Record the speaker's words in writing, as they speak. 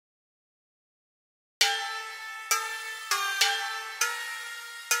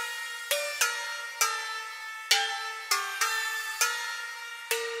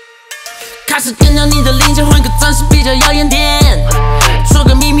开始跟着你的零件，换个钻石比较耀眼点。说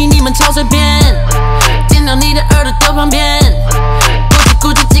个秘密，你们超随便。剪掉你的耳朵丢旁边，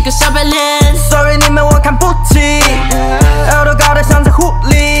估计几个小白脸。Sorry 你们我看不起，耳朵高的像只狐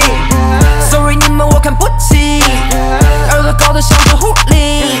狸。Sorry 你们我看不起，耳朵高的像只狐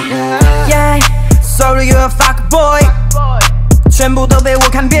狸。Yeah, Sorry you're a fuck boy， 全部都被我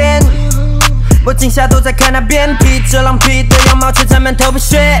看扁。我今夏都在看那边，披着狼皮的羊毛，却沾满头皮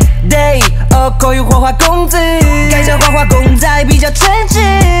屑。Day， 口语花花公子，改成花花公仔比较全职。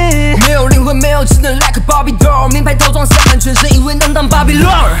没有灵魂，没有智能 ，like a Barbie doll， 名牌套装塞满全身，一吻当当芭比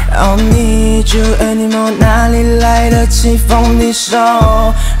lord。I need you anymore， 哪里来的棋逢敌手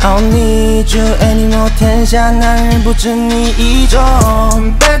 ？I need you anymore， 天下男人不止你一种。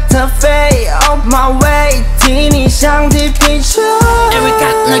Better fade off my way， 踢你像踢皮球。Every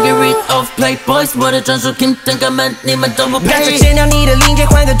got那个 rid of Playboyz， 我的专属 Kingdom 哥们，你们都不配。干脆剪掉你的零件，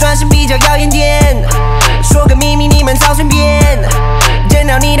换个钻石比较耀眼点。说个秘密，你们超随便。剪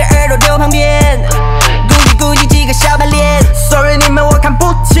掉你的耳朵丢旁边，估计几个小白脸。Sorry 你们我看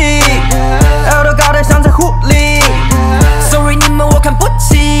不起，耳朵高的像只狐狸。Sorry 你们我看不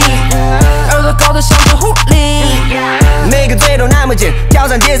起，耳朵高的像只狐狸。每个嘴都那么尖，跳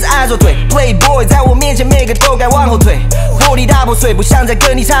上街是爱作对。Playboy 在我面前，每个都该往后退。玻璃大破碎，不想再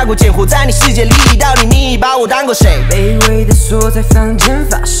跟你擦过肩。活在你世界里，到底你把我当过谁？卑微的锁在房间，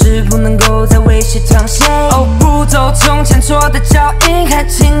发誓不能够再为谁淌血。哦，不走从前错的脚印，还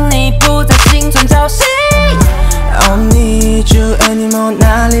请你不再心存侥幸。I don't need you anymore，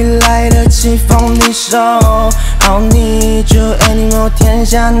 哪里来的棋逢敌手 ？I don't need you anymore， 天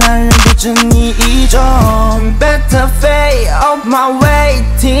下男人不止你一种。Better fade off my way，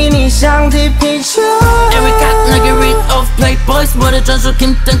 踢你像踢皮球。Every got 那个 rid of Playboyz， 我的专属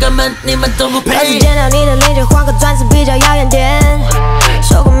Kingdom 哥们，你们都不配。开始剪掉你的零件，换个钻石比较耀眼点。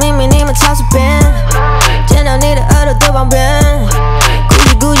说个秘密，你们超随便。剪掉你的耳朵丢旁边，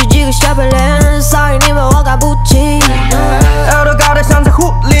估计几个小白脸。Sorry 你们我看不起，耳朵高的像只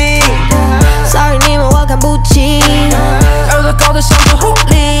狐狸。Sorry 你们我看不起，耳朵高的像只狐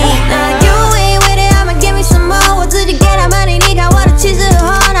狸。Now you ain't with it, I'ma give me some more。我自己给他 money， 你看我的气势很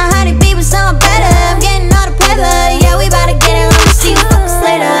厚，那和你比不上我 better。I'm getting all the paper, yeah we bout to get it, let me see you fuckers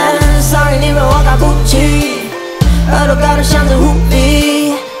later。Sorry 你们我看不起，耳朵高的像只狐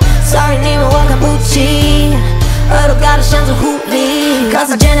狸。Sorry 你们我看不起，耳朵高的像只狐狸。开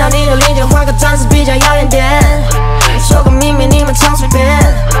始剪掉你的零件，换个钻石比较耀眼点。说个秘密，你们超随便。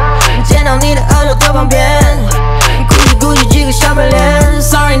剪掉你的耳朵丢旁边，估计几个小白脸。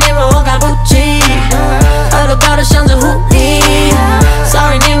Sorry 你们我看不起，耳朵高的像只狐狸。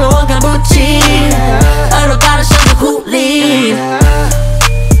Sorry 你们